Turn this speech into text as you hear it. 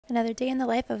Another day in the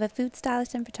life of a food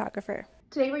stylist and photographer.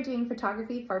 Today we're doing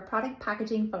photography for product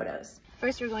packaging photos.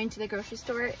 First we're going to the grocery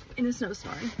store in a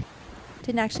snowstorm.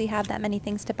 Didn't actually have that many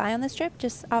things to buy on this trip,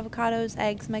 just avocados,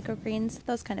 eggs, microgreens,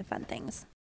 those kind of fun things.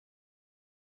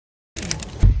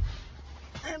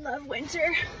 I love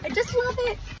winter. I just love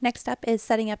it. Next up is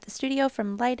setting up the studio,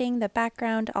 from lighting, the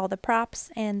background, all the props,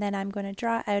 and then I'm going to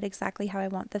draw out exactly how I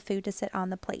want the food to sit on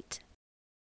the plate.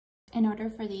 In order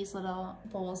for these little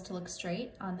bowls to look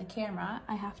straight on the camera,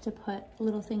 I have to put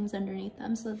little things underneath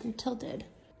them so that they're tilted.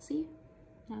 See?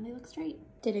 Now they look straight.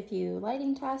 Did a few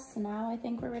lighting tests, and now I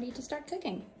think we're ready to start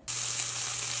cooking.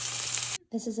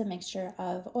 This is a mixture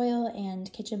of oil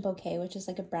and kitchen bouquet, which is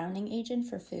like a browning agent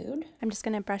for food. I'm just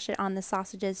going to brush it on the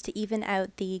sausages to even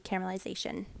out the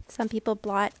caramelization. Some people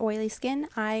blot oily skin,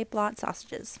 I blot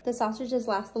sausages. The sausages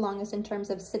last the longest in terms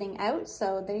of sitting out,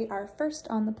 so they are first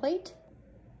on the plate.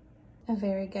 A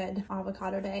very good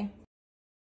avocado day.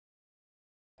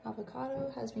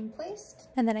 Avocado has been placed.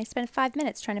 And then I spent 5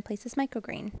 minutes trying to place this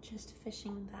microgreen. Just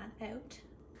fishing that out.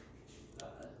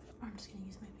 I'm just going to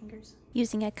use my fingers.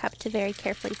 Using a cup to very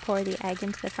carefully pour the egg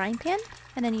into the frying pan,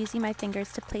 and then using my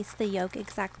fingers to place the yolk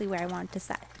exactly where I want it to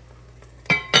set.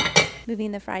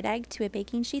 Moving the fried egg to a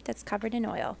baking sheet that's covered in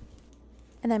oil,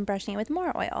 and then brushing it with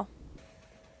more oil.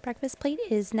 Breakfast plate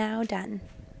is now done.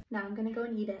 Now I'm going to go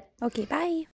and eat it. Okay, bye!